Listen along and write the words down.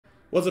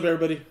What's up,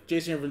 everybody?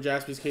 Jason here from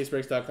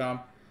JaspysCaseBreaks.com.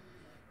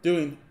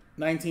 Doing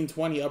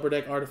 1920 Upper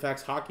Deck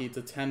Artifacts Hockey. It's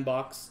a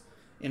 10-box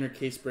inner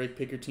case break.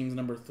 Pick your team's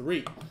number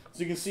 3. So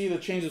you can see the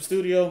change of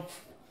studio.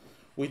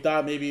 We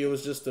thought maybe it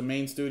was just the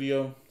main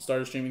studio.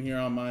 Started streaming here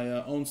on my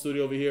own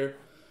studio over here.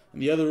 In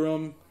the other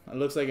room, it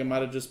looks like it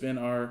might have just been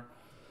our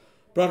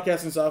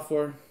broadcasting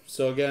software.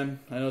 So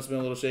again, I know it's been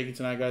a little shaky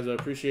tonight, guys. I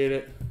appreciate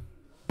it.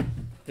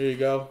 Here you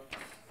go.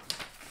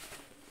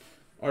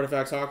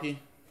 Artifacts Hockey.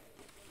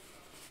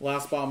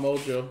 Last spot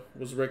mojo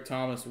was Rick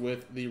Thomas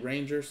with the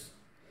Rangers.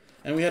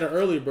 And we had an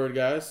early bird,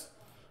 guys.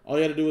 All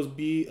you had to do was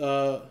be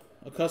a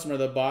customer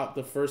that bought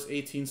the first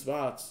 18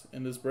 spots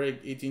in this break.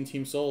 18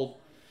 teams sold.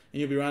 And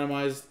you'll be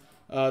randomized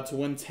to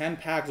win 10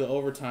 packs of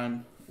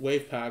overtime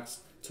wave packs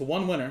to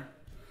one winner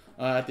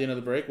at the end of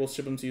the break. We'll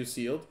ship them to you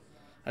sealed.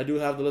 I do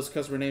have the list of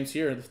customer names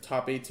here. The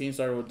top 18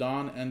 started with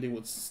Don, ending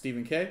with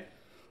Stephen K.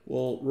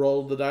 We'll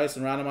roll the dice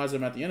and randomize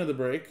them at the end of the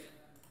break.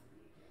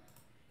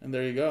 And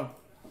there you go.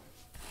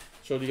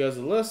 Showed you guys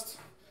the list.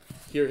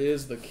 Here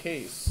is the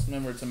case.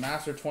 Remember, it's a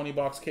master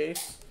 20-box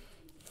case.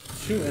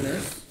 2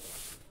 inners.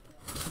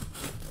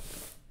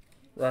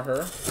 Right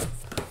here.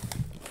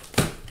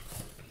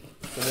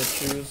 So they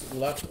choose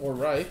left or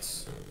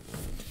right.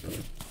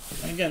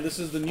 And again, this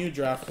is the new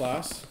draft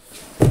class.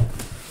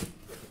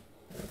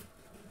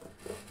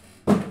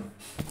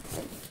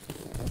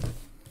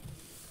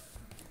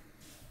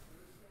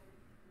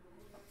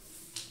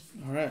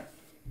 Alright.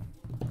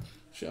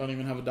 Shit, I don't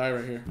even have a die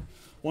right here.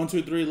 1,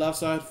 2, 3 left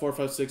side, 4,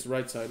 5, 6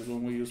 right side is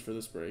what we use for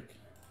this break.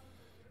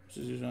 Which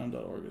is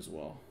usually.org as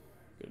well.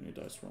 Get a new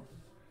dice roll.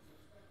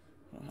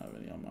 I don't have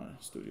any on my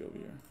studio over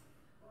here.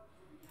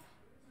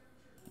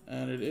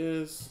 And it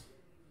is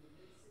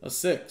a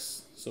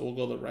 6. So we'll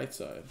go the right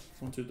side.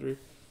 1, 2, 3,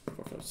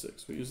 4, 5,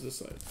 6. We use this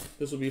side.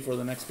 This will be for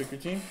the next pick your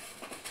team.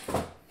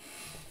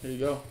 Here you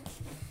go.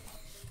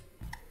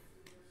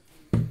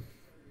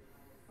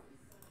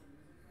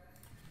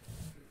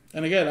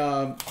 And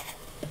again,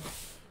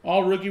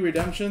 all rookie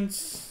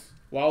redemptions,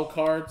 wild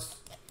cards,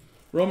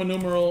 Roman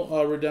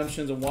numeral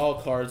redemptions, and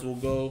wild cards will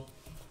go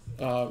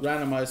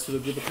randomized to the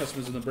group of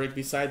customers in the break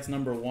besides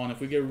number 1. If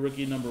we get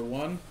rookie number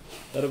 1,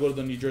 that'll go to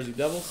the New Jersey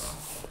Devils.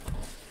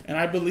 And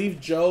I believe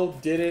Joe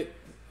did it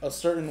a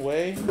certain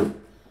way.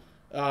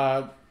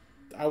 I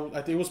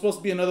think it was supposed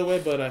to be another way,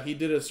 but he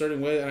did it a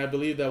certain way. And I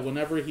believe that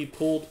whenever he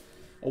pulled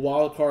a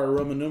wild card or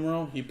Roman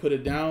numeral, he put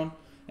it down.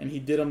 And he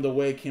did them the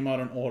way it came out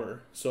in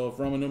order. So if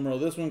Roman numeral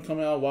this one came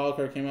out,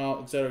 wildcard came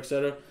out,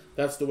 etc.,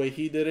 that's the way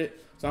he did it.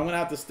 So I'm going to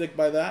have to stick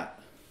by that.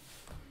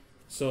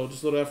 So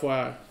just a little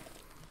FYI.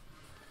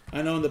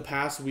 I know in the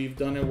past we've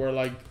done it where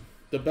like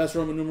the best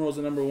Roman numeral is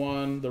the number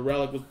 1, the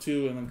relic was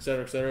 2, and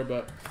etc.,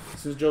 but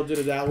since Joe did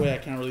it that way, I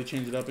can't really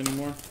change it up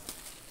anymore.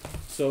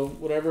 So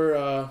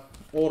whatever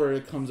order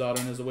it comes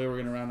out in is the way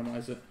we're going to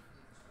randomize it.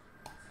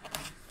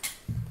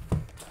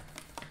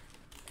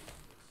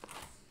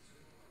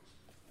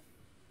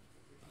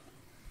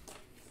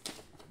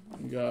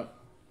 We got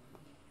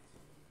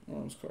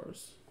orange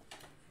cars.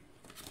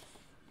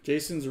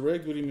 Jason's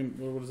rigged? What do you mean?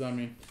 What does that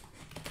mean?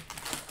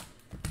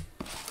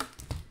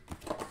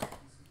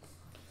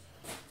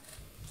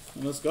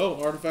 And let's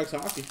go. Artifacts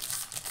Hockey.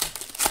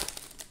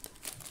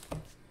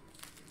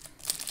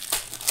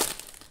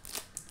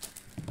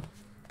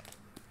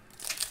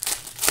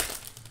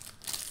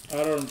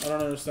 I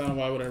don't understand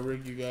why would I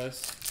rig you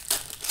guys.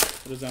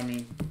 What does that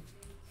mean?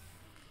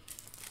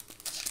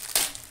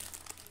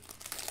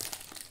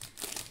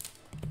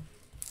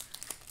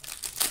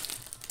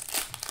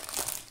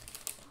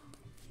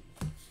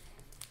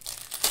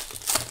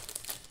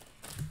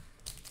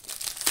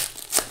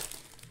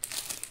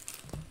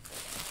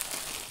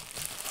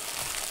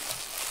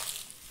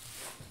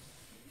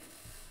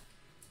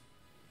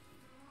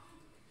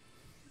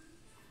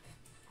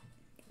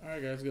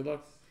 Alright guys, good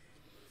luck.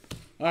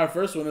 Alright,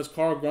 first one is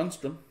Carl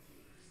Grundstrom.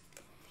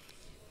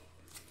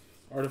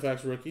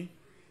 Artifacts rookie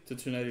to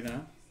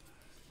 299.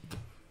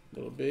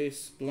 Little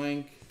base,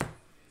 blank.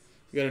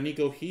 We got a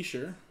Nico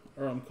Hischier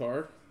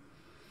card.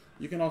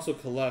 You can also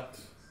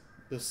collect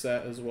the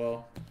set as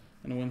well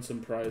and win some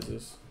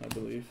prizes, I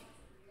believe.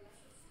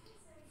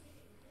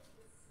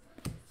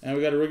 And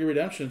we got a rookie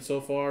redemption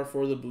so far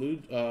for the blue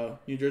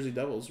New Jersey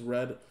Devils,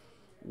 red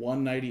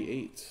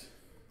 198.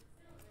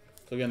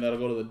 So again, that'll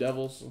go to the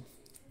Devils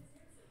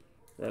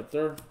right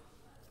there.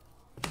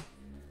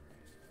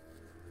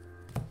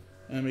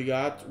 And we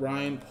got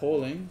Ryan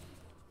Poehling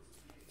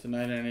to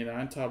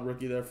 999, top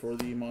rookie there for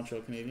the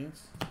Montreal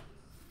Canadiens.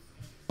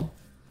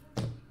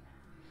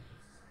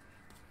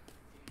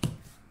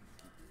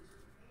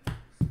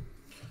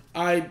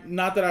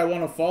 Not that I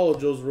want to follow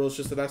Joe's rules,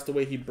 just that that's the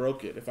way he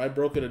broke it. If I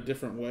broke it a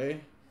different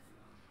way,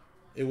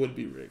 it would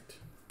be rigged.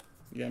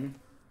 You get me?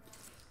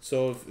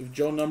 So if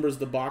Joe numbers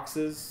the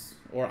boxes,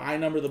 or I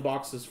number the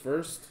boxes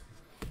first,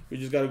 we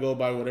just got to go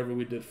by whatever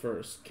we did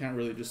first. Can't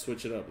really just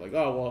switch it up. Like,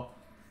 oh, well,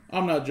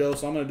 I'm not Joe,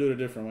 so I'm going to do it a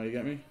different way. You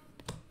get me?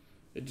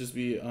 It'd just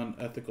be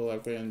unethical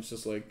that way, and it's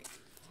just like,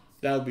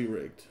 that would be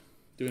rigged.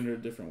 Doing it a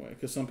different way.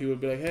 Because some people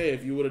would be like, hey,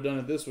 if you would have done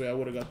it this way, I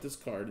would have got this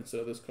card instead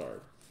of this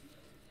card.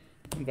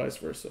 and vice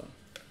versa.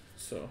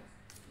 So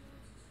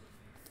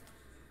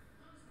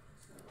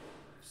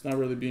it's not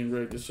really being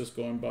rigged. It's just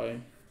going by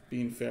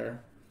being fair.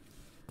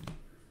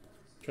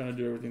 Trying to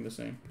do everything the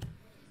same.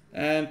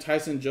 And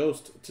Tyson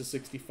Jost to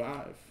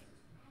 65.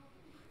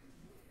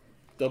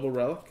 Double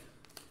relic.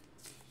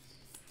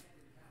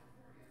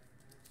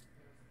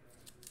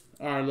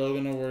 Alright,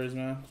 Logan, no worries,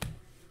 man.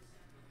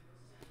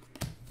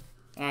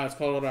 Alright, it's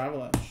Colorado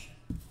Avalanche.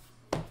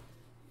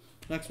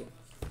 Next one.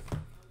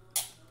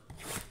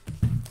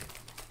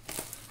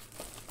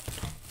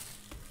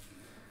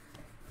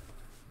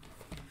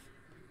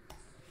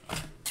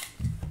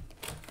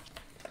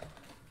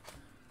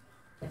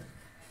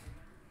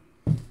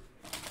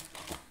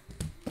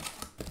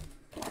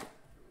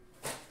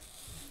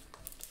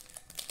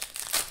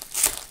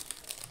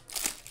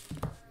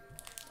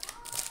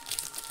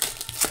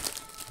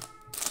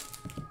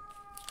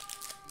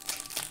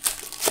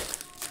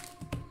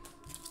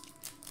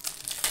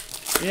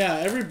 Yeah,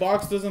 every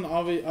box doesn't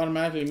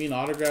automatically mean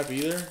autograph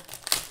either.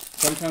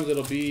 Sometimes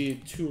it'll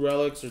be 2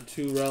 relics or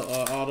 2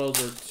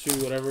 autos or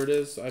 2 whatever it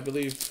is. I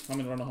believe, I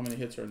don't know how many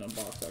hits are in the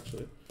box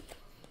actually.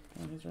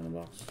 How many hits are in the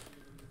box?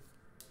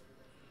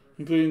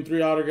 Including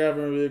 3 autograph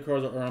memorabilia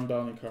cards or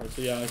bounty cards.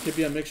 So yeah, it could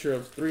be a mixture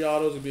of 3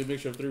 autos, it could be a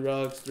mixture of 3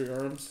 relics, 3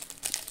 Urms.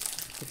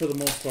 But for the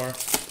most part,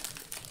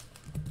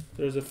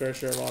 there's a fair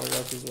share of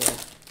autographs as well.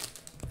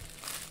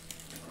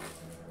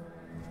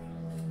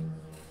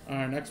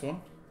 Alright, next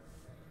one.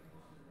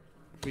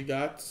 We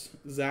got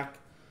Zach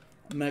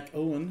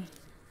McEwen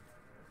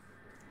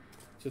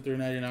to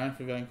 399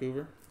 for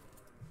Vancouver.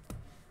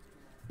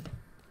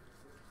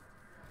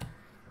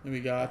 And we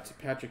got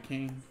Patrick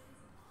Kane.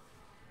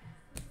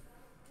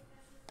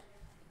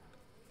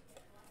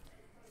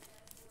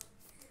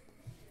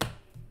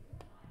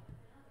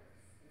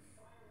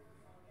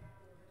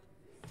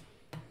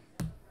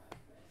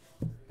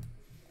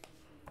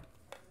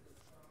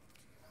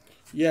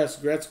 Yes,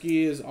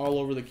 Gretzky is all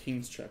over the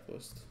Kings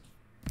checklist.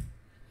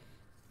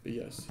 But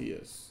yes, he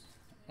is.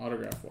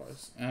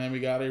 Autograph-wise. And then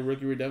we got a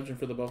rookie redemption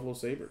for the Buffalo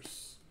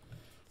Sabres.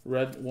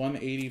 Red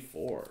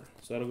 184.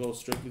 So that'll go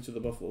strictly to the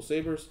Buffalo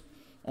Sabres.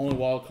 Only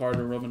wild card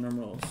and Roman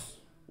numerals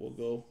will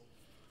go.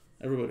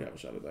 Everybody have a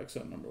shot at that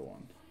except number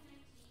 1.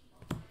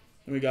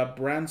 Then we got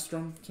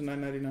Brandstrom to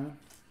 999.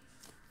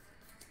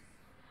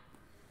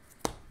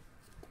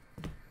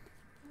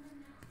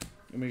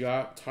 And we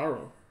got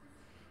Taro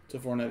to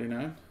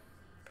 499.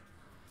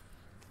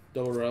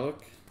 Double relic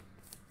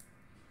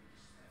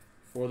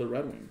for the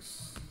Red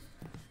Wings.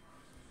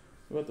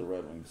 What about the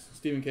Red Wings?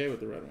 Stephen K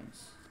with the Red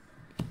Wings.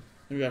 Then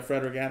we got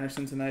Frederick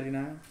Anderson to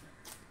 99.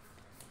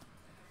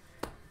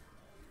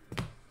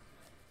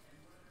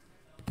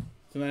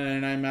 To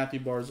 999, Matthew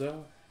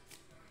Barzal.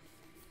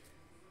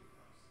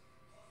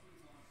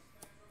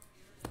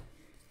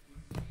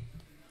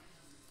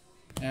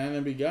 And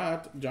then we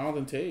got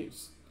Jonathan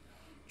Toews.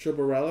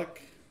 Triple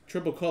relic,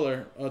 triple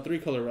color,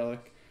 3-color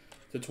relic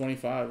to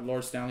 25.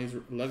 Lord Stanley's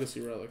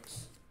Legacy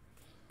Relics.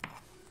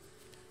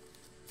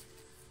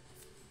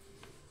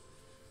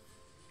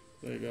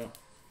 There you go.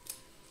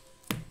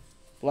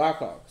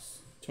 Blackhawks.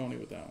 Tony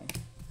with that one.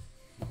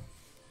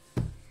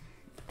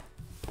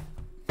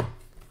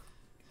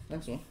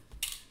 Next one.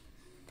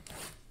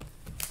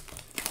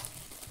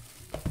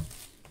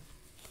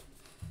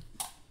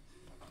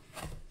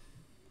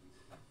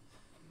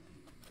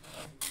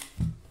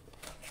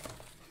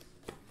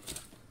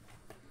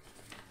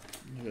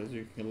 Because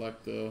you can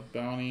collect the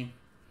bounty,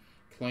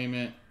 claim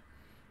it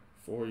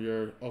for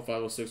your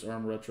 0506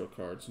 ARM retro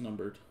cards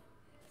numbered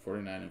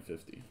 49 and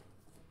 50.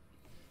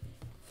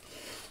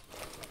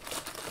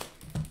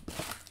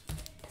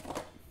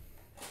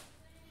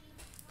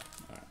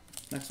 Alright,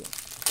 next one.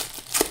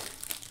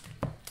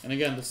 And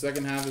again, the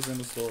second half is in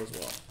the store as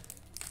well.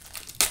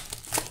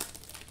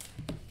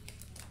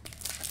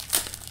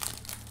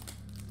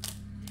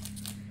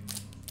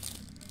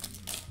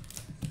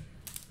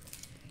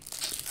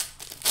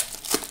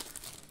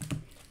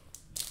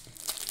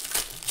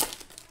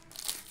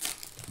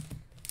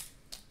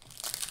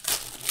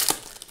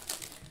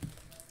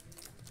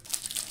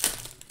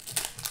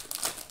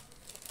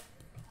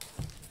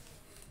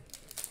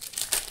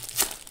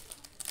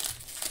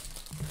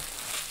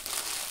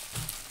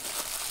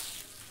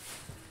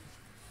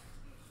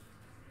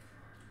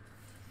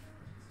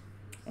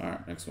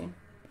 Alright, next one.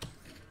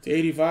 To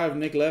 85,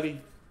 Nick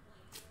Leddy.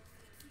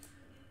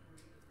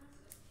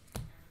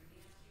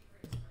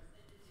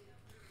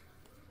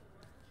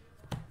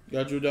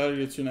 Got Drew Doughty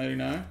to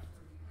 299.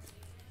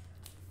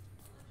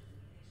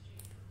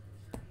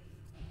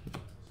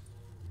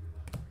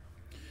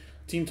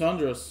 Team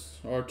Tundras,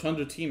 or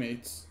Tundra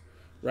teammates,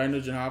 Ryan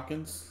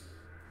Nugent-Hopkins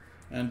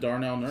and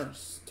Darnell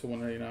Nurse to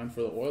 199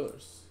 for the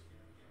Oilers.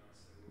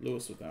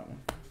 Lewis with that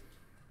one.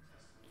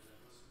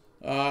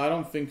 I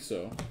don't think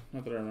so.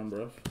 Not that I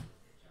remember of.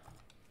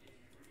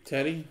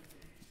 Teddy.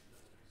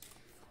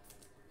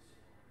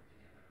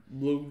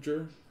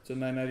 Bluger to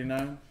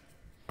 999.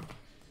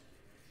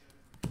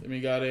 Then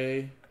we got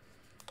a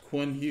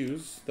Quinn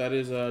Hughes. That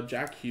is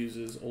Jack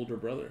Hughes' older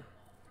brother.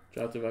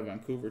 Drafted by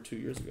Vancouver 2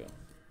 years ago.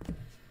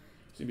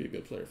 He's going to be a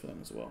good player for them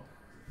as well.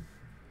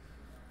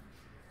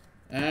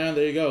 And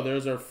there you go.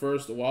 There's our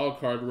first wild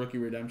card rookie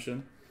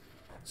redemption.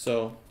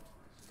 So,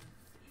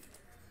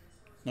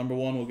 number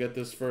 1, we'll get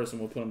this first, and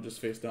we'll put him just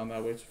face down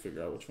that way to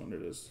figure out which one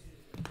it is.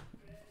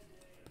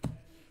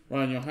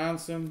 Ryan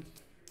Johansson.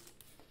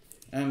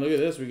 And look at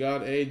this. We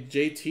got a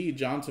JT,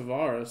 John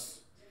Tavares,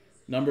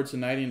 number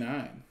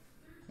 /99.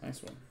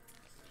 Nice one.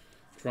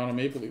 Toronto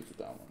Maple Leafs with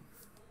that one.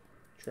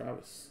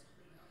 Travis.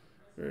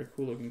 Very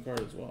cool looking card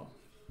as well.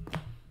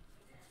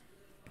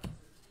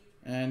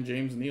 And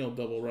James Neal,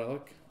 double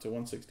relic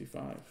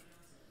 /165.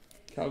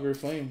 Calgary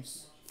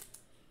Flames.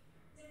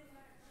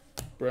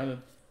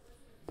 Brennan.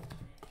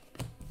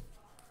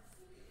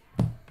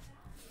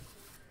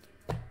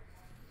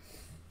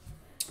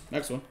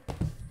 Next one.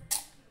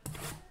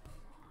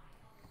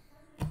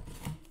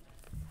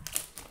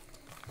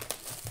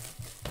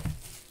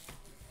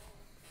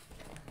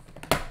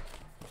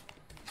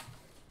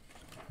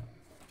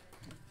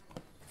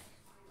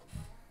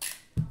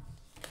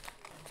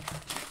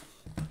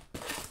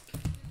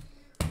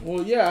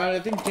 Well, yeah, I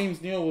think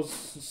James Neal was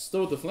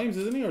still with the Flames,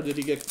 isn't he? Or did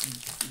he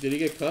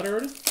get cut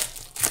already?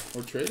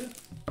 Or traded?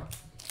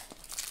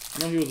 I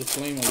know he was a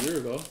Flame a year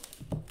ago.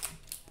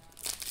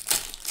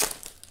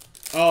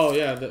 Oh,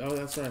 yeah. Oh,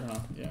 that's right, huh?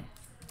 Yeah.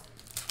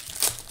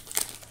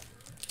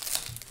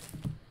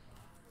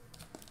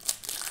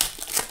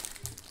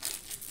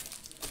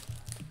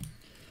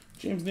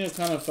 James Neal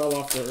kind of fell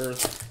off the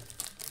earth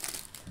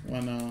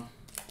when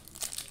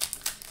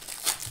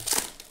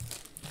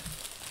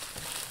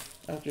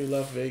after he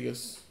left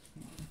Vegas.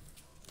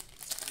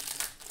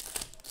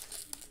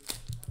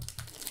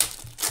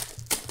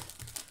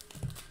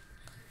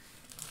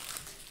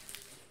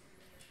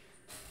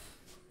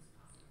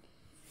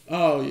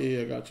 Oh,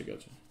 yeah, gotcha.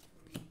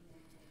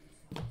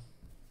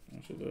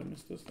 Actually, did I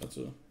miss this? That's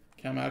a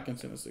Cam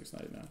Atkinson at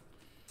 $6.99.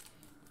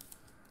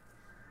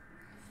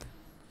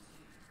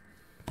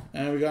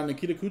 And we got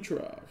Nikita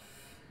Kucherov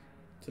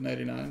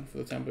 /99 for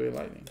the Tampa Bay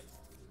Lightning.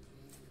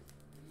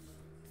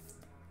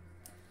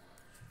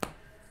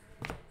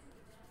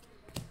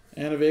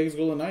 And a Vegas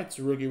Golden Knights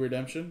rookie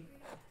redemption.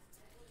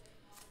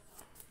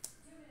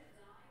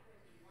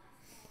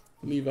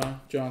 Levi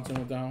Johnson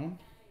with that one.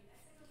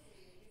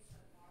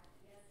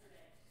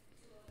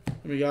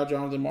 And we got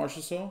Jonathan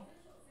Marchessault.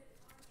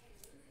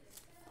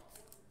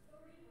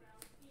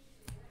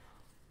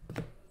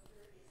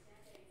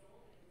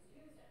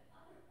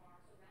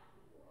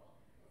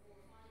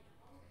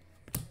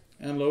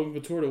 And Logan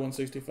Couture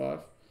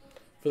 /165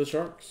 for the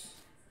Sharks.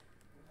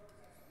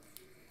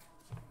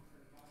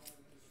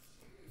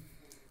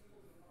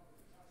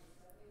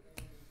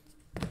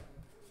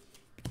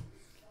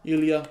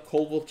 Ilya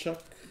Kovalchuk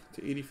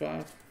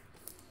 /85.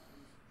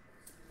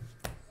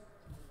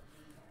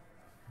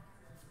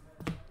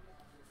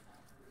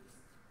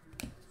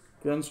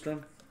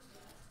 Grundstrom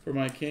for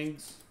my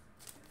Kings.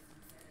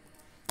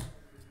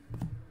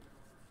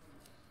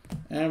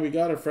 And we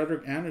got a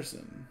Frederik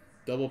Andersen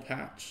double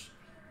patch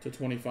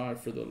 /25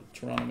 for the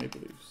Toronto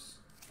Maple Leafs.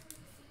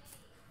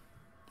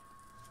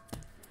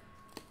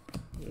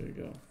 There you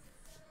go.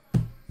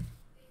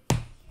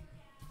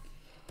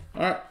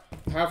 Alright,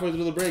 halfway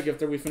through the break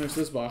after we finish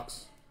this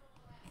box.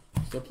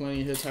 Still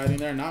plenty of hits hiding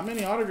there. Not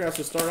many autographs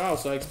to start out,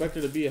 so I expect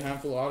there to be a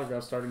handful of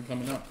autographs starting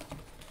coming up.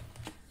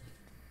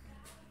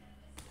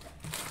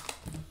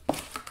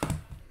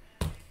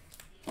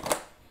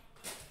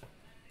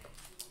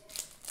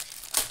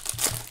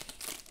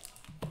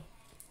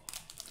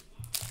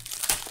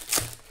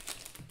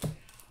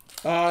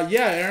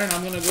 Yeah, Aaron,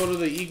 I'm going to go to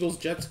the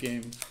Eagles-Jets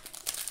game.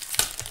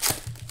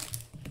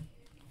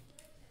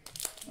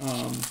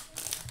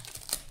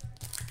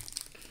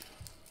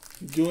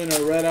 Doing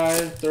a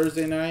red-eye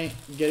Thursday night,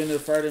 getting there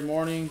Friday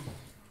morning.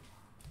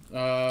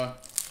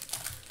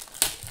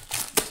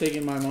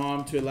 Taking my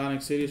mom to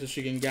Atlantic City so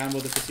she can gamble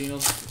at the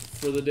casinos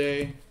for the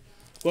day.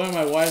 Going with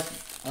my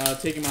wife,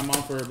 taking my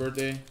mom for her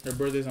birthday. Her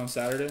birthday's on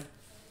Saturday.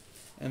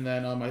 And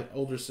then my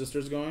older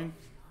sister's going.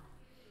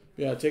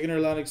 Yeah, taking her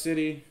to Atlantic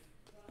City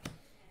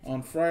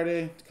on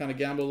Friday to kind of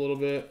gamble a little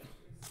bit.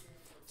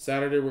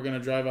 Saturday, we're going to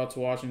drive out to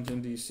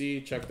Washington,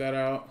 D.C. Check that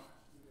out.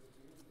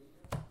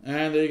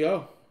 And there you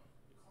go.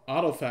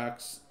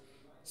 Autofax.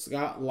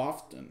 Scott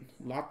Lofton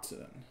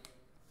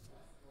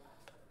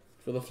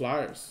for the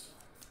Flyers.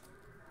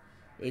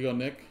 There you go,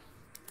 Nick.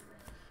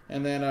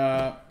 And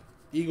then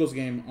Eagles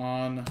game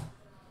on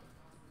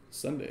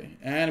Sunday.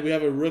 And we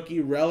have a rookie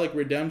relic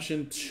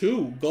redemption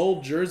 2.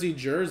 Gold jersey.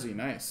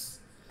 Nice.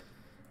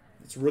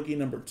 It's rookie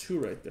number 2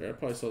 right there. That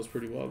probably sells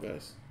pretty well,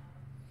 guys.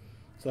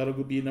 So that'll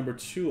be number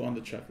 2 on the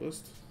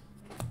checklist.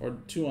 Or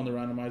 2 on the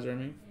randomizer, I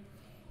mean.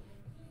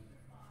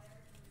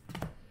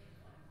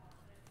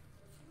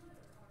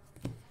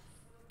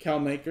 Cal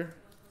Maker.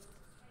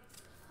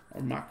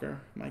 Or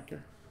Maker.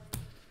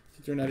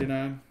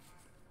 $2.99.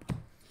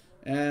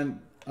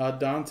 And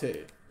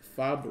Dante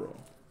Fabro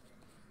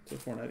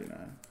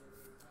 /4.99.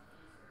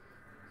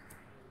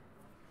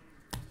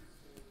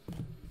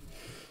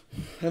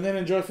 And then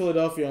enjoy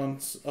Philadelphia on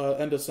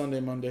end of Sunday,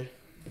 Monday.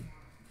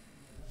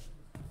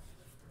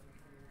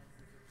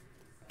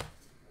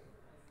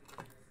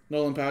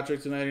 Nolan Patrick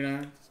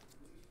 /299.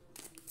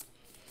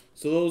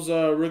 So those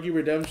rookie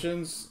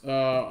redemptions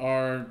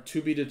are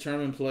to be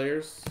determined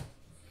players.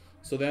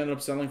 So they end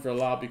up selling for a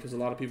lot because a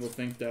lot of people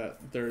think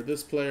that they're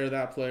this player,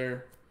 that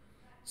player.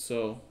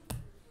 So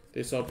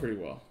they sell pretty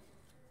well.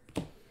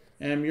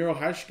 And Miro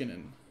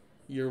Heiskanen,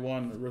 year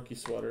 1 rookie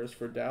sweaters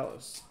for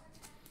Dallas.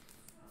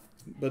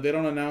 But they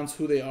don't announce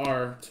who they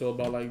are till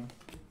about like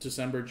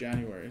December,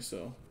 January.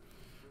 So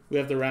we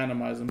have to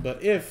randomize them.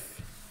 But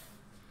if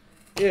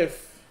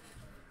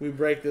we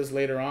break this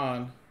later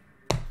on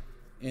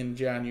in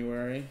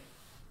January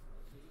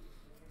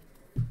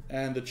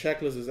and the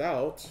checklist is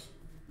out,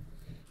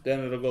 then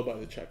it'll go by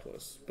the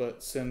checklist.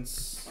 But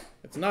since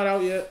it's not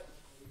out yet,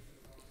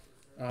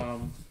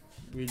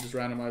 we just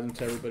randomize them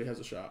until everybody has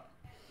a shot.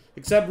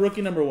 Except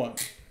rookie number 1.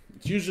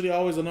 It's usually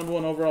always the number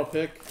 1 overall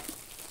pick.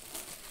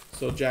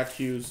 So Jack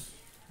Hughes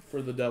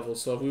for the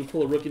Devils. So if we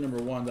pull a rookie number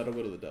 1, that'll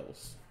go to the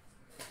Devils.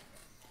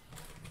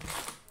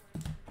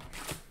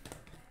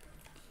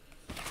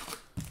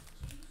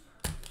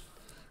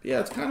 Yeah,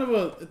 it's kind of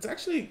a, it's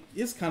actually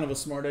is kind of a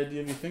smart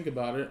idea if you think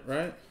about it,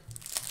 right?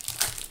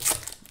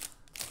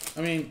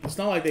 I mean, it's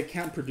not like they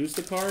can't produce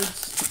the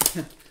cards.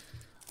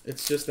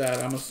 It's just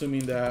that I'm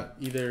assuming that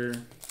either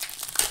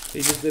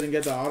they just didn't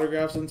get the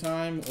autographs in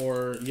time,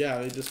 or yeah,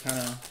 they just kind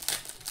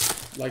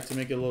of like to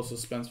make it a little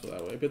suspenseful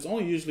that way. But it's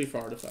only usually for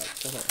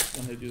artifacts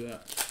when they do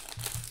that.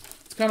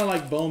 It's kind of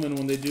like Bowman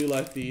when they do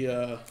like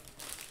the,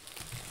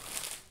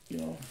 you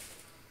know,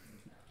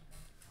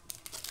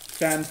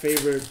 fan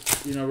favorite,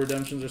 you know,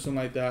 redemptions or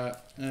something like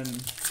that, and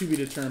to be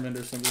determined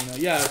or something. You know?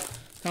 Yeah,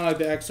 kind of like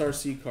the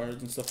XRC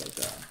cards and stuff like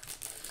that.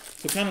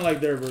 So kind of like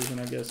their version,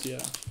 I guess.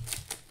 Yeah,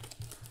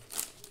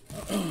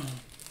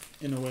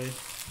 in a way.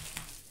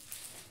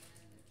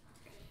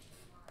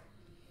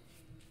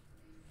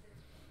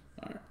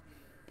 All right.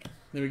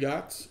 Then we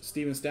got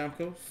Steven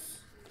Stamkos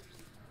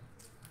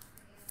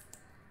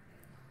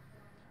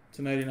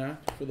 /99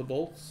 for the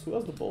Bolts. Who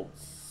has the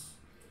Bolts?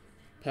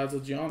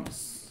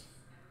 Padzigiannis.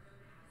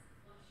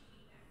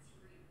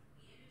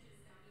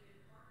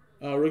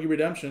 Rookie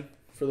redemption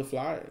for the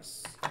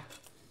Flyers.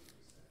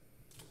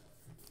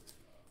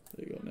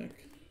 There you go, Nick.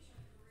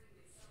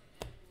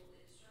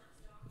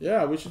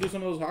 Yeah, we should do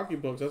some of those hockey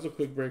books. That's a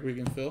quick break we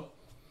can fill.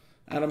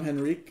 Adam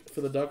Henrique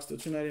for the Ducks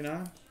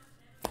 /299.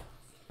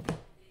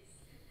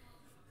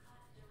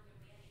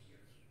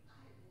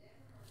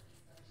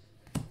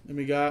 Then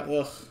we got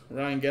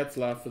Ryan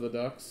Getzlaf for the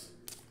Ducks.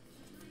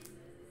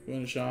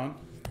 Going to Sean.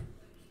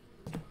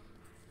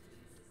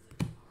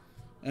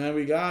 And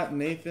we got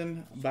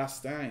Nathan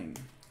Bastine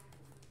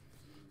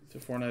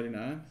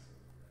 /499.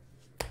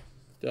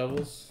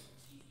 Devils.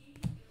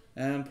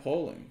 And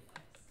Poling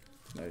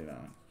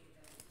 /99.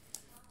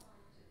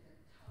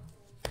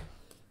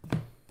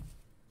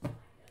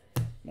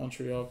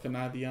 Montreal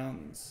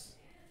Canadiens.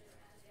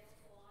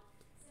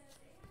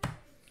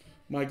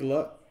 Mike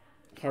Lutt,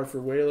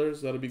 Hartford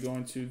Whalers. That'll be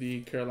going to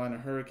the Carolina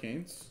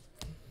Hurricanes.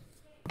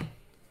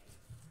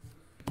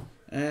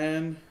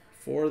 And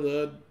for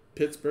the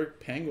Pittsburgh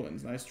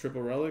Penguins, nice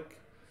triple relic,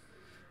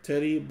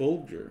 Teddy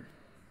Bolger.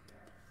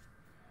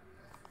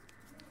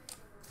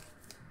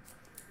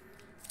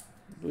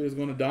 I believe it's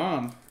going to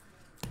Don.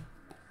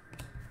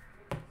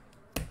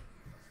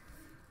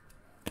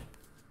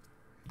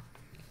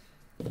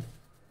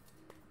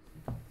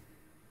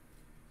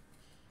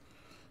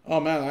 Oh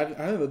man, I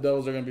think the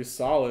Devils are going to be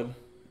solid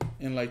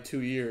in like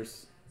 2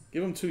 years.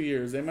 Give them 2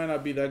 years. They might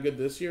not be that good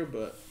this year,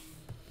 but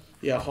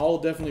yeah, Hall will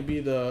definitely be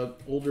the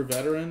older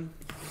veteran.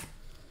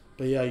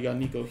 But yeah, you got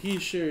Nico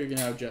Hischier, you're going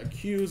to have Jack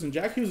Hughes, and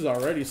Jack Hughes is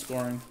already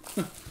scoring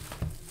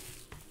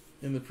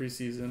in the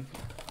preseason.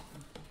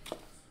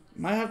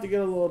 Might have to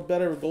get a little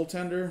better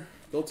goaltending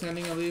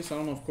at least. I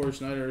don't know if Corey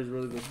Schneider is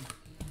really the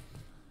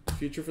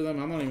future for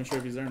them. I'm not even sure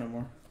if he's there no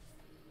more.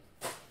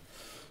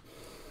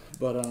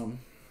 But I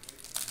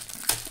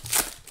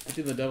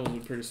think the Devils will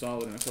be pretty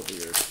solid in a couple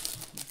years.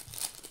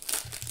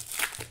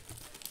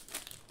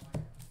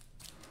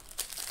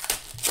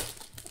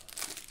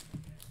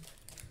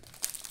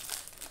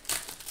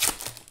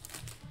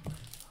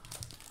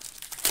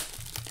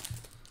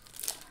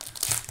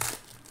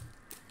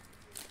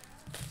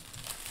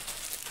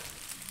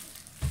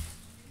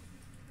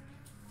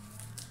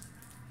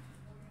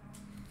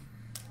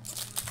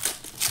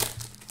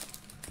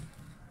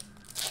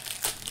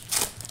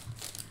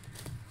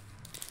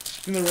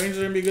 I think the Rangers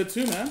are going to be good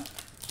too, man.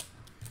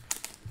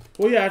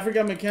 Well, yeah, I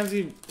forgot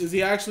Mackenzie. Is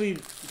he actually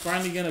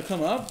finally going to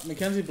come up?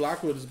 Mackenzie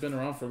Blackwood has been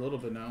around for a little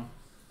bit now.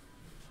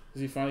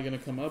 Is he finally going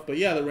to come up? But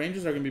yeah, the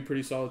Rangers are going to be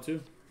pretty solid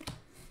too.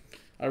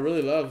 I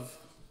really love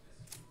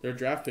their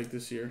draft pick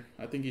this year.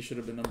 I think he should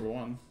have been number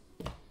 1.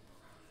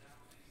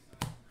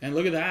 And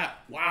look at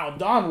that. Wow,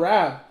 Don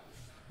Rab.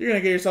 You're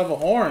going to get yourself a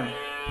horn.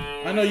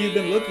 I know you've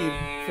been looking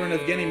for an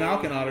Evgeny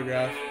Malkin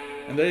autograph.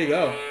 And there you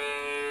go.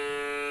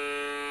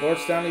 Lord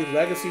Stanley's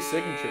Legacy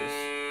Signatures.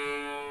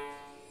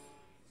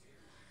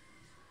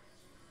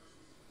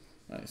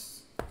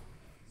 Nice.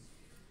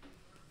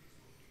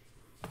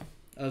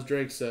 As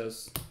Drake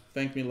says,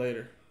 thank me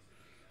later.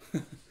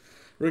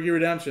 Rookie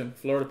redemption,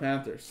 Florida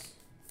Panthers.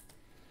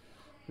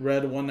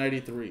 Red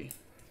 193.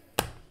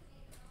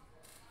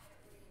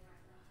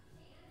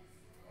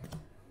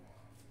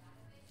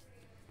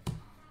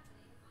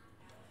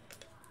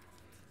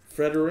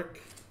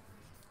 Frederick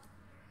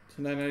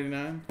to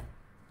 999.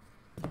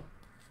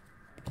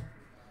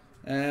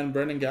 And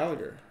Brendan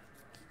Gallagher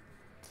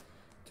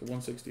to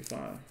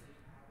 165.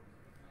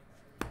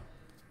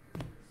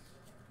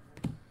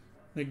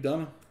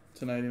 McDonough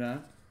to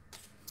 99.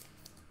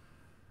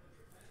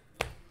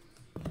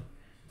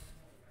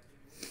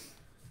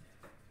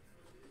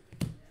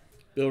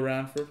 Bill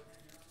Ranford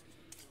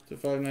to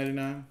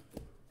 599.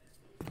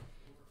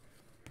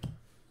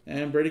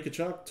 And Brady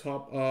Tkachuk,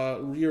 top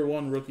year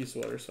 1 rookie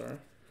sweater, sorry.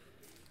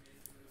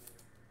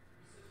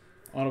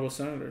 Ottawa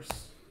Senators.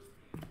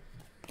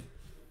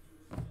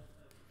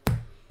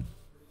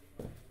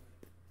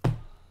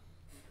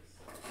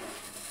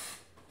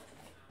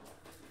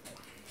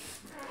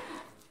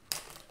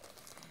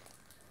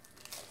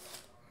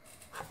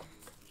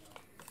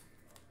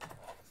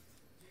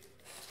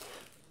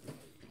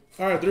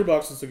 All right, 3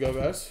 boxes to go,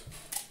 guys.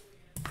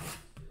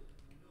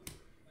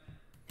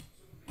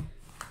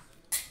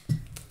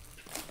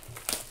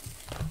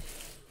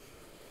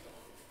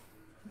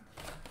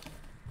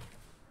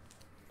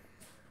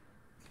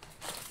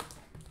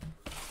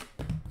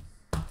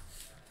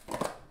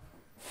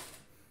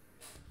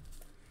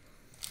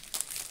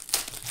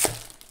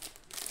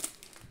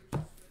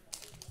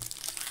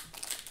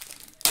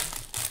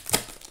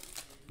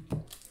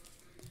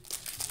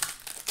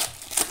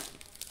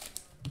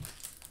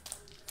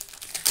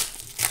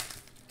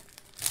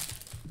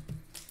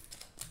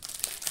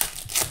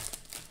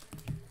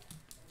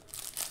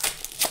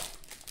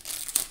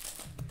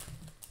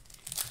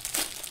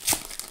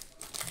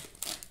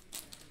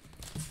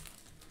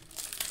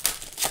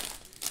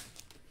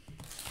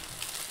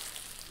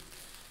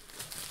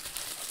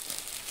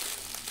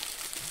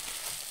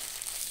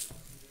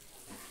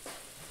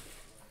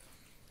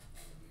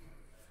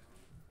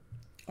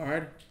 All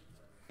right.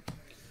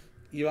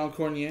 Yvan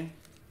Cornier.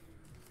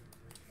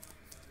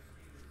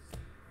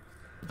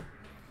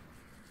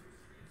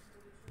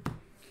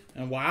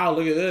 And wow,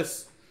 look at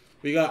this.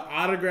 We got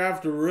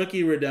autographed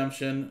rookie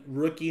redemption,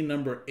 rookie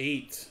number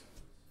 8.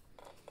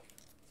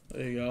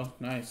 There you go.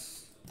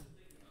 Nice.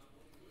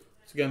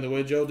 So again, the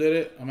way Joe did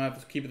it, I'm going to have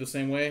to keep it the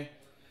same way.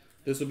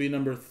 This will be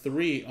number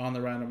 3 on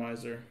the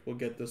randomizer. We'll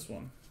get this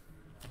one.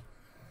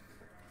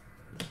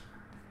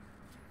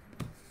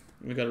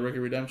 We got a rookie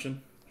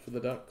redemption for the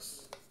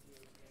Ducks.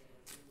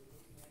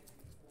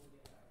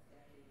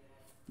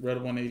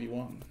 Red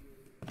 181.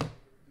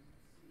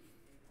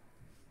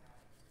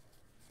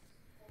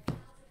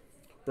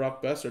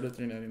 Brock Besser to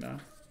 399.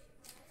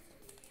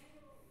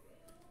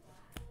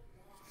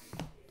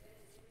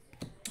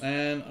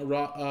 And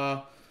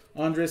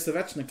Andrei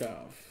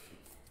Svechnikov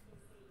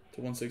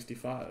to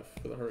 165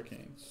 for the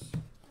Hurricanes.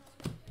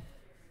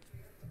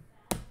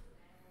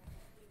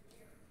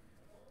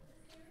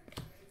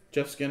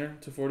 Jeff Skinner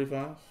to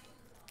 45.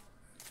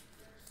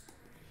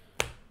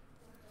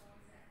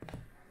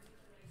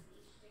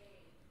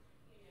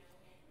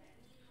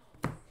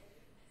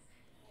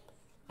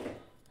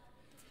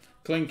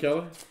 Clayton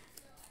Keller.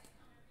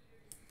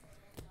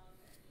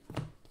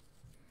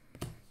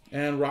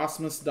 And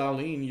Rasmus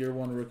Dahlin, year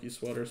 1 rookie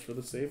sweaters for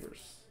the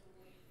Sabres.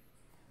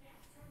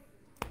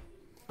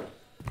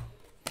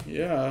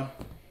 Yeah.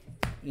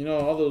 You know,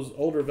 all those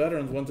older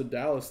veterans went to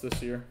Dallas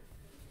this year.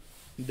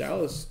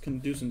 Dallas can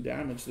do some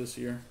damage this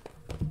year.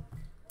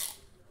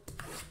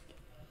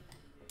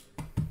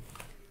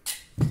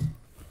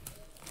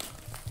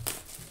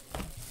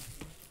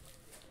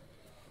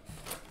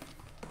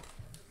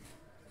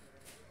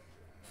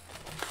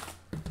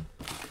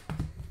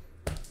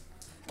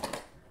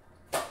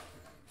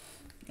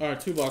 All right,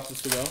 2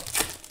 boxes to go.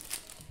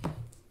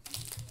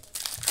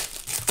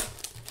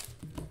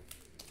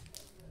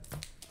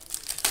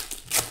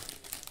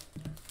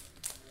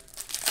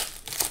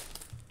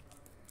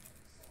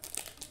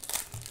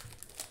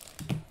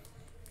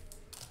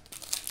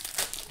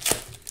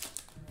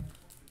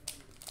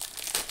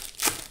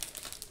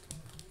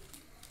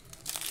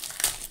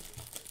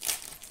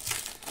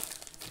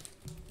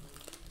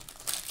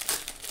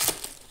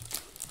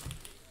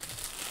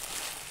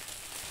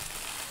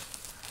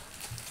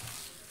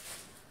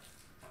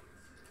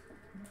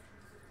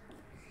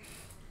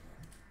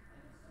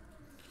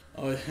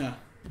 Oh yeah,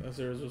 that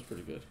series was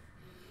pretty good.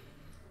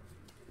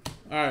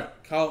 All right,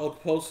 Kyle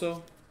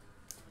Okposo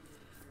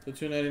to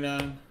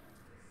 299.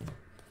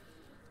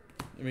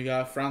 And we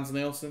got Franz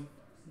Nielsen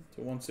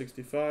to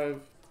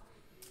 165.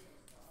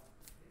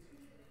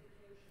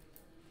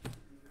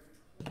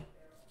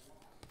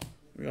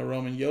 We got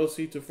Roman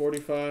Josi to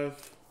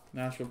 45.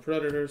 Nashville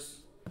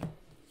Predators.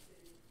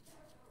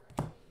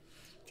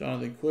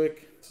 Jonathan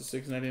Quick to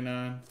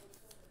 699.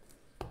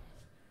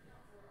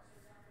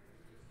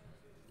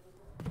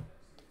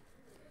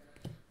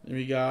 And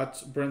we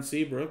got Brent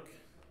Seabrook,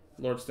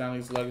 Lord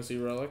Stanley's Legacy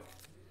Relic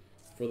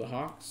for the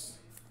Hawks.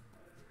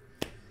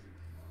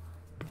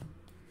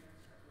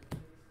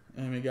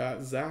 And we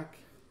got Zach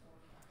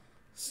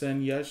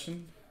Sen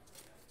Yashin.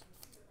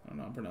 I don't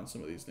know how to pronounce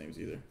some of these names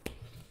either.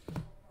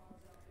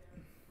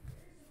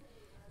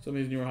 Some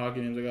of these newer hockey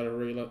names I gotta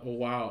really let. Oh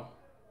wow,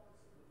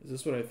 is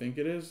this what I think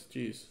it is?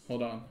 Jeez,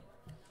 hold on.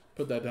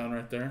 Put that down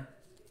right there.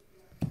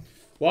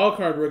 Wild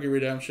card rookie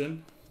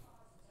redemption.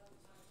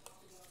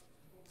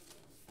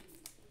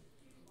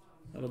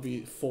 That'll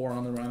be 4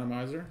 on the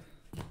randomizer.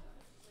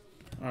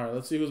 All right,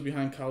 let's see who's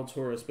behind Kyle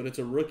Torres, but it's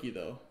a rookie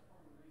though.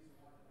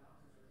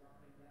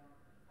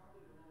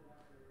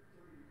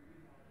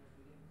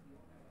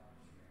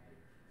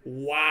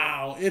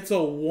 Wow, it's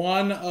a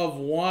 1 of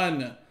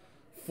 1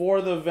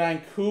 for the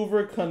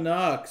Vancouver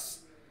Canucks.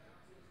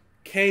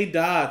 K.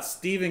 Dot,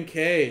 Stephen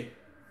K.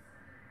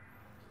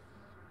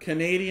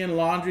 Canadian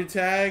laundry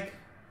tag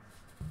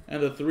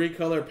and a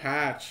 3-color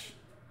patch.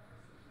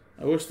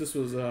 I wish this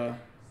was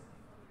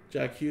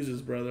Jack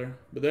Hughes' brother,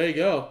 but there you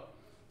go.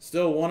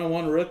 Still 1 of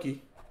 1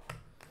 rookie.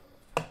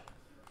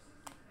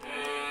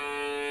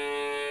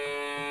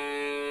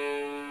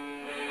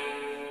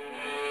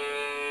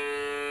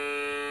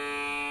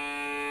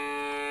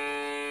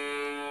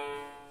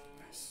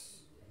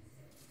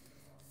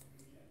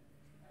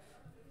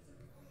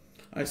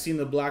 I seen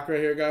the black right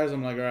here, guys.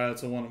 I'm like, all right,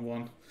 it's a 1 of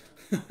 1.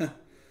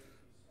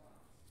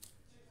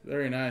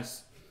 Very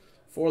nice.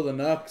 For the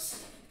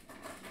Nucks.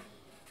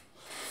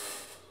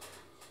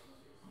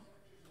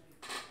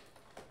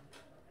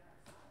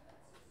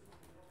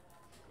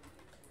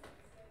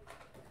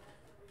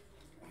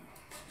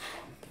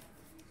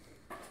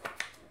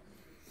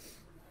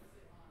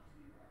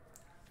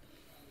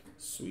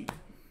 Sweet.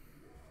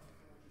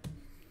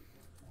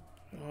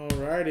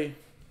 Alrighty.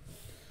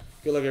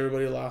 Good luck,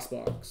 everybody. Last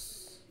box.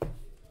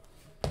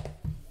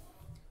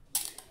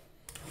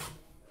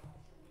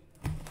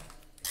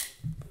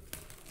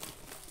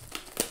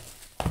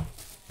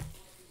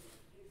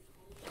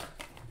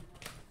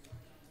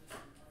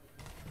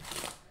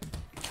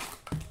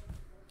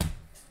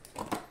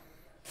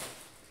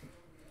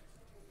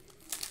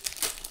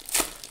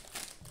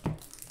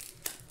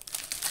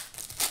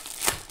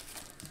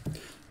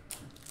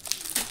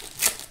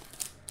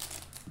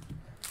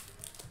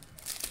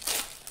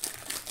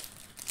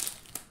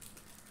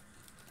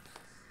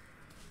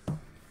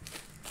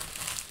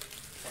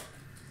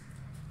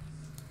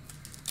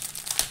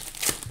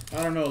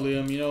 I don't know,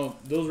 Liam. You know,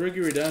 those rookie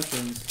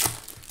redemptions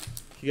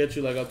can get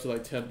you like up to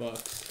like $10.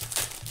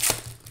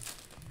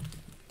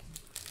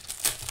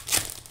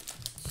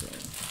 So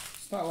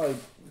it's not like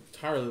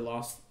entirely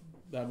lost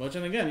that much.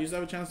 And again, you just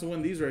have a chance to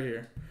win these right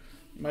here.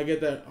 You might get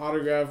that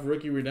autographed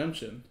rookie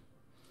redemption.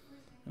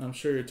 And I'm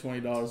sure your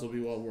 $20 will be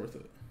well worth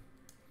it.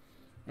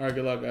 All right,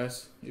 good luck,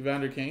 guys.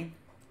 Evander Kane.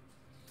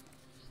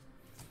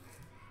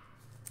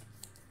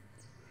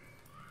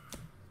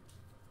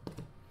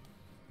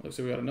 Looks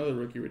like we got another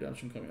rookie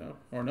redemption coming up.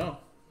 Or no.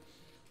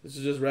 This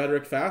is just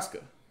Radrick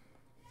Faska.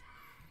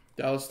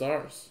 Dallas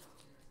Stars.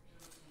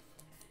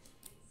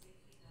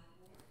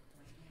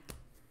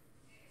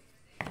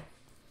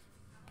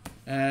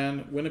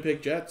 And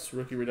Winnipeg Jets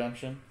rookie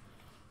redemption.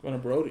 Going to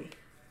Brody.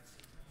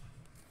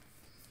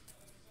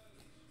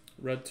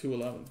 Red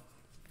 211.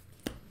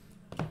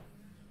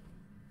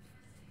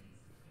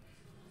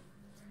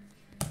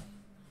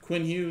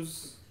 Quinn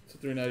Hughes to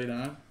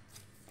 399.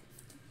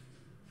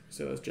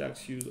 So that's Jack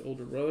Hughes'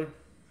 older brother.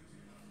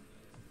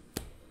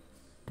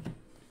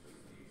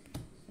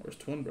 Or his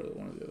twin brother,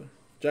 one or the other.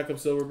 Jacob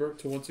Silverberg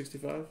to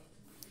 165.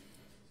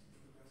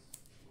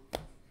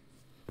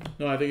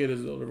 No, I think it is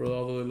his older brother,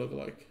 although they look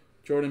alike.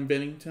 Jordan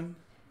Bennington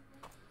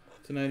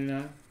to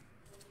 99.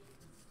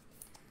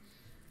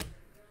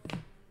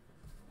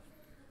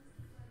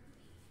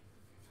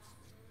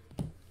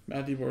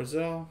 Matthew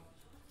Barzal.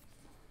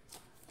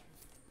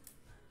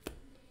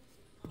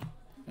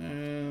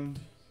 And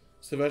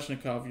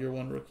Svechnikov, year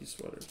 1 rookie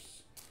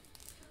sweaters.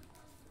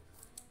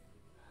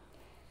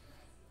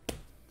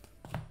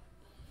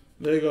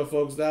 There you go,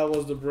 folks. That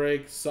was the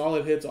break.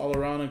 Solid hits all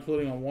around,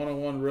 including a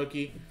 101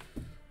 rookie,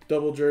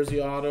 double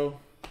jersey auto.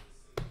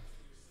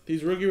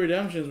 These rookie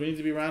redemptions we need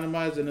to be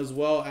randomized, and as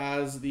well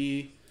as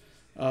the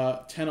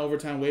 10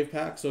 overtime wave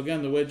pack. So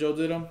again, the way Joe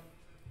did them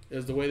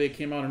is the way they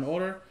came out in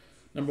order.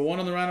 Number 1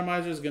 on the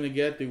randomizer is going to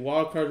get the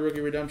wild card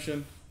rookie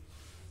redemption.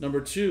 Number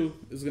 2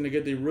 is going to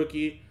get the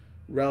rookie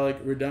relic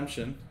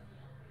redemption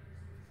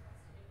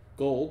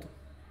gold.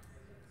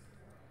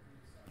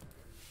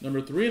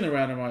 Number 3 in the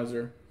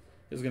randomizer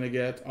is going to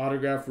get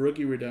autograph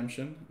rookie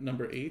redemption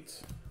number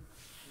 8.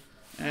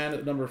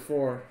 And number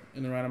 4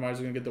 in the randomizer is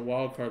going to get the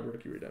wild card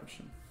rookie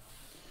redemption.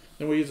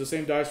 Then we use the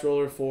same dice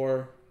roller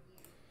for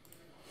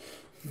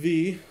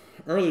the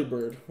early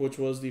bird, which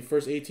was the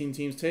first 18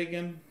 teams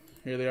taken.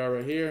 Here they are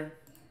right here.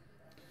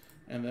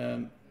 And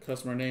then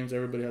customer names,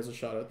 everybody has a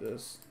shot at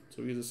this.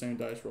 So we use the same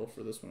dice roll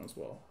for this one as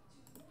well.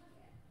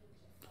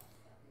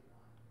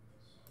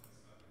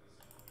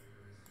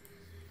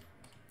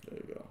 There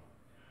you go.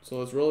 So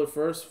let's roll it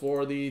first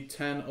for the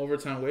 10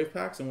 overtime wave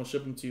packs, and we'll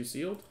ship them to you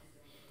sealed.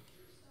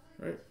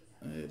 Right?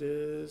 It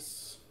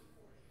is,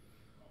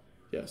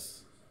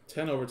 yes,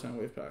 10 overtime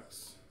wave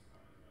packs.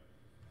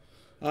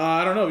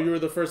 I don't know. You were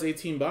the first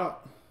 18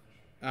 bot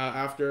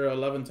after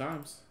 11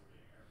 times.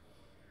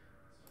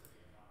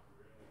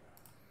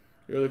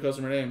 Here are the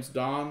customer names.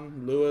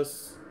 Don,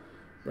 Lewis,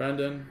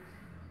 Brandon.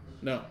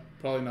 No,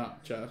 probably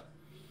not, Chad.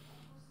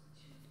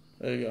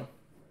 There you go.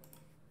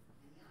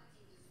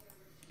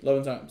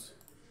 11 times.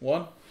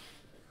 1.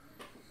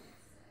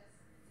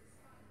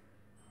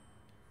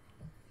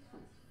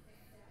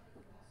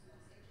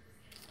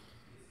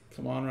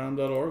 Come on,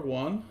 round.org.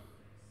 1.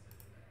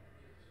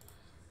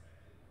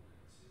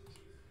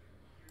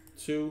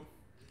 2,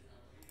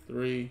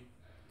 3,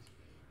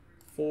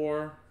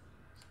 4,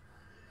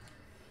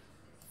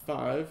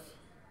 5,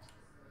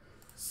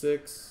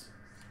 6,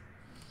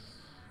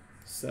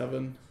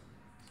 7,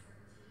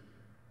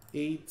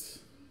 8,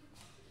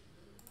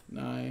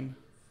 9,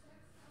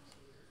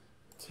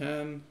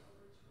 10,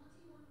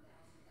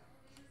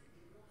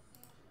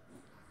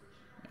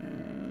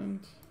 and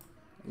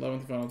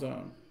 11th final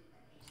time.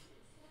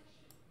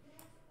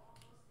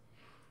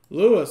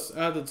 Lewis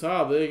at the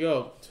top. There you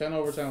go. 10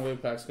 overtime wave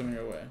packs coming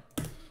your way.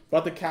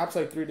 Bought the caps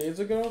like 3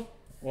 days ago?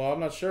 Well, I'm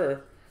not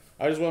sure.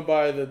 I just went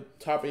by the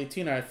top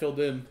 18 and I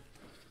filled in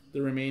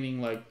the remaining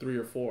like 3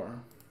 or 4.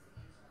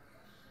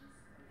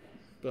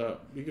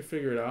 But you could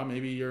figure it out.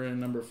 Maybe you're in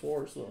number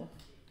 4, so.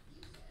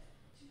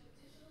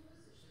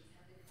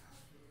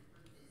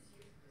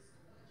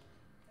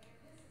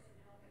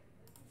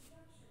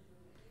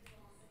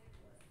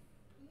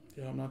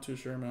 Yeah, I'm not too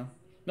sure, man.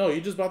 No,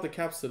 you just bought the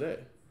caps today.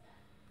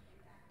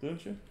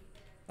 Didn't you?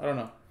 I don't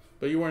know.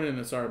 But you weren't in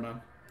it. Sorry,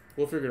 man.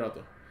 We'll figure it out,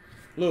 though.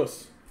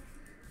 Lewis.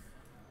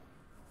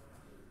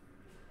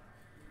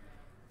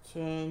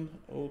 10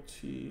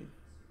 OT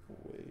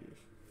wave.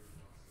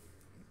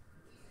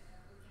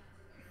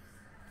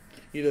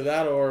 Either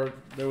that or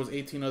there was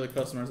 18 other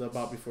customers that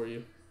bought before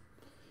you.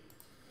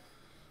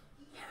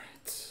 All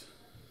right.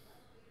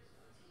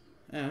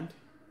 And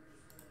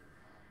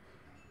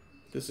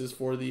this is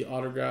for the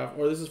autograph,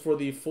 or this is for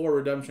the 4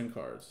 redemption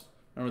cards.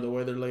 Remember the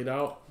way they're laid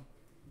out?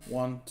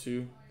 1,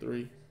 2,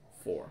 3,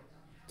 4.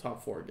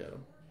 Top 4 get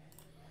them.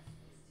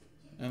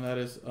 And that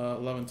is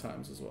 11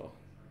 times as well.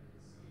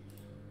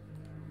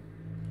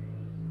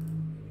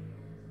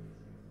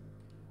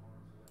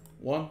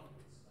 One,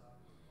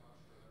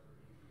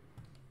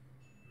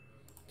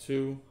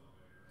 2,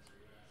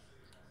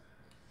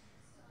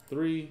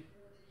 3,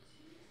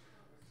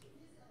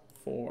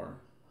 4,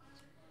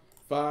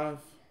 5,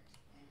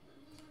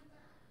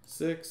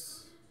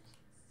 6,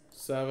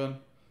 7,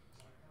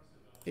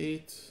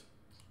 8,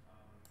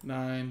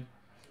 9,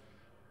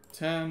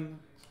 10,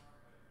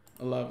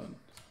 11.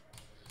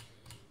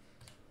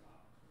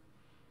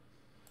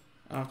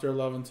 After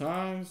 11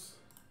 times,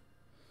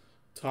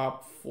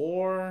 top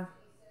 4.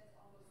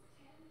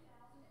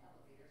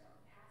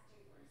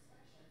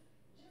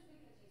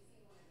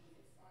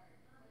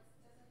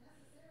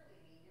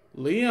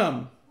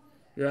 Liam,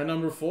 you're at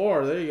number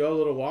 4. There you go, a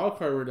little wild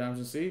card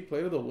redemption. See,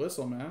 play to the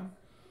whistle, man.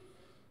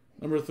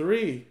 Number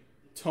 3,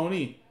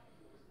 Tony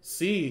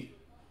C.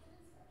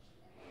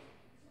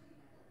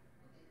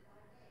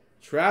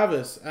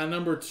 Travis at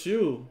number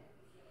 2.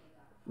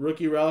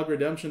 Rookie Relic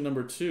Redemption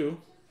number 2.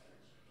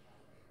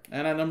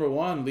 And at number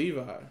 1,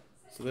 Levi.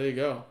 So there you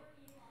go.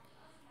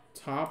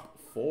 Top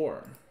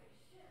 4.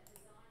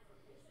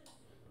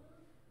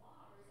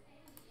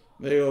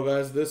 There you go,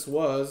 guys. This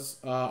was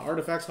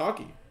Artifacts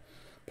Hockey.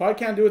 Probably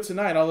can't do it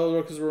tonight,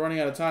 although because we're running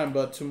out of time.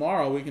 But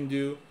tomorrow we can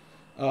do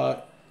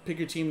pick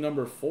your team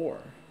number 4.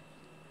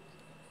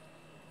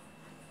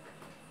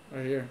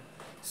 Right here.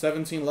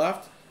 17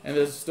 left. And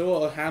there's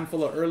still a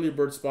handful of early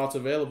bird spots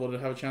available to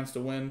have a chance to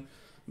win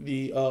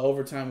the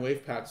overtime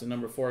wave packs in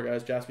number 4,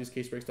 guys.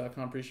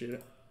 JaspysCaseBreaks.com. Appreciate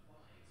it.